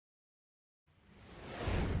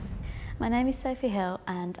My name is Sophie Hill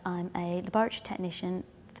and I'm a laboratory technician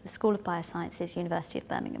for the School of Biosciences, University of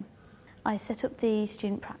Birmingham. I set up the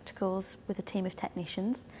student practicals with a team of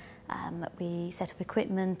technicians. We set up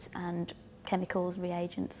equipment and chemicals,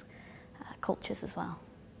 reagents, cultures as well.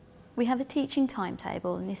 We have a teaching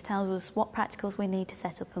timetable and this tells us what practicals we need to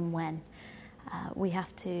set up and when. We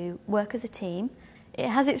have to work as a team. It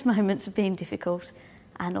has its moments of being difficult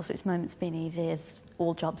and also its moments of being easy, as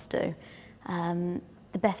all jobs do.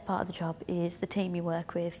 The best part of the job is the team you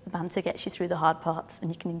work with. The banter gets you through the hard parts and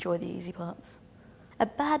you can enjoy the easy parts. A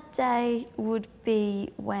bad day would be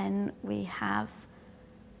when we have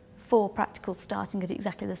 4 practicals starting at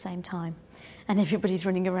exactly the same time and everybody's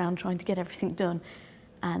running around trying to get everything done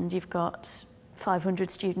and you've got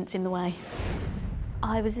 500 students in the way.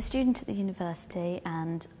 I was a student at the university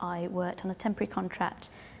and I worked on a temporary contract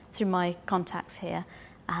through my contacts here,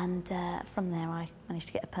 and from there I managed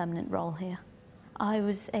to get a permanent role here. I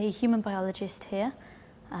was a human biologist here,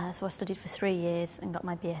 so I studied for 3 years and got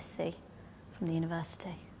my BSc from the university.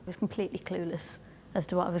 I was completely clueless as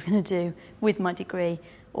to what I was going to do with my degree,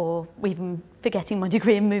 or even forgetting my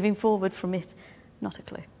degree and moving forward from it. Not a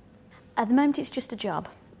clue. At the moment it's just a job,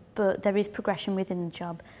 but there is progression within the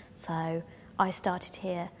job. So I started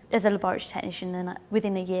here as a laboratory technician and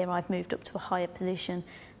within a year I've moved up to a higher position.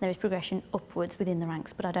 There is progression upwards within the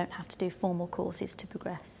ranks, but I don't have to do formal courses to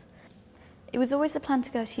progress. It was always the plan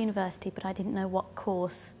to go to university, but I didn't know what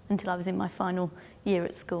course until I was in my final year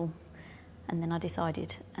at school. And then I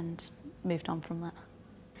decided and moved on from that.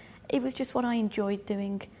 It was just what I enjoyed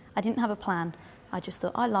doing. I didn't have a plan. I just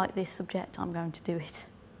thought, I like this subject, I'm going to do it.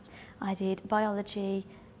 I did biology,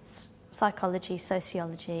 psychology,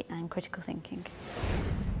 sociology and critical thinking.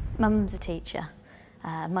 Mum's a teacher.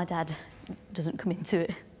 My dad doesn't come into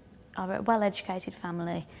it. I'm a well-educated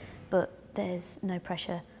family, but there's no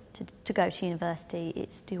pressure to go to university.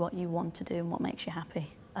 It's do what you want to do and what makes you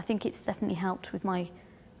happy. I think it's definitely helped with my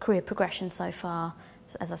career progression so far.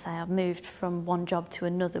 So as I say, I've moved from one job to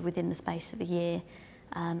another within the space of a year.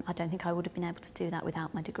 I don't think I would have been able to do that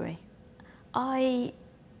without my degree. I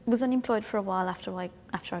was unemployed for a while after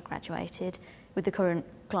I graduated. With the current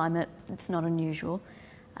climate, it's not unusual.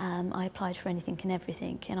 I applied for anything and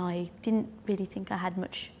everything, and I didn't really think I had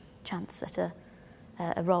much chance at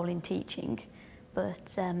a role in teaching.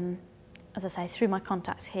 But as I say, through my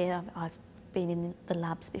contacts here, I've been in the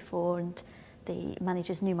labs before and the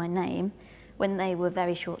managers knew my name. When they were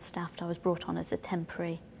very short-staffed, I was brought on as a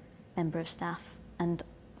temporary member of staff and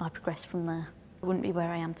I progressed from there. I wouldn't be where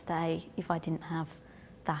I am today if I didn't have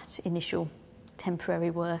that initial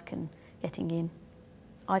temporary work and getting in.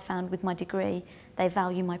 I found with my degree, they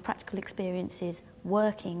value my practical experiences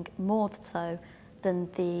working more so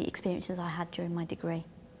than the experiences I had during my degree.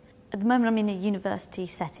 At the moment I'm in a university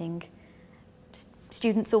setting.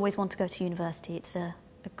 Students always want to go to university. It's a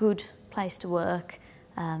good place to work.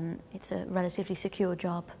 It's a relatively secure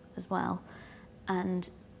job as well. And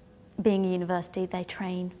being a university, they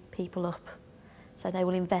train people up. So they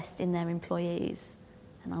will invest in their employees.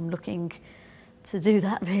 And I'm looking to do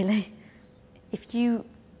that really. If you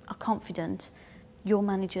are confident, your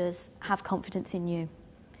managers have confidence in you.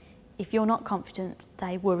 If you're not confident,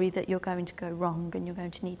 they worry that you're going to go wrong and you're going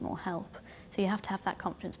to need more help. So you have to have that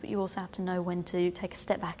confidence, but you also have to know when to take a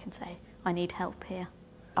step back and say, I need help here.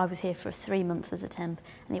 I was here for 3 months as a temp,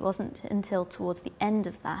 and it wasn't until towards the end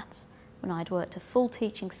of that, when I'd worked a full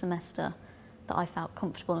teaching semester, that I felt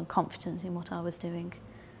comfortable and confident in what I was doing.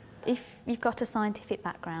 If you've got a scientific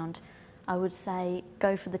background, I would say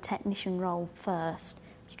go for the technician role first,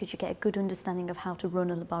 because you get a good understanding of how to run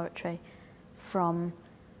a laboratory from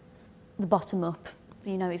the bottom up.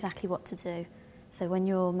 You know exactly what to do. So when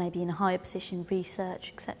you're maybe in a higher position,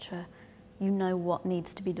 research, etc., you know what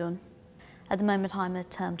needs to be done. At the moment I'm a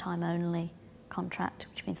term time only contract,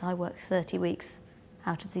 which means I work 30 weeks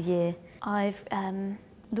out of the year. I've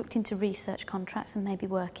looked into research contracts and maybe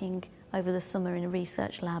working over the summer in a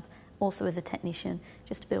research lab, also as a technician,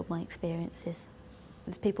 just to build my experiences.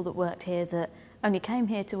 There's people that worked here that only came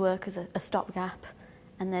here to work as a stopgap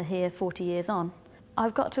and they're here 40 years on.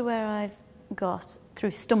 I've got to where I've got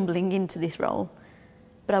through stumbling into this role,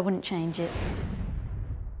 but I wouldn't change it.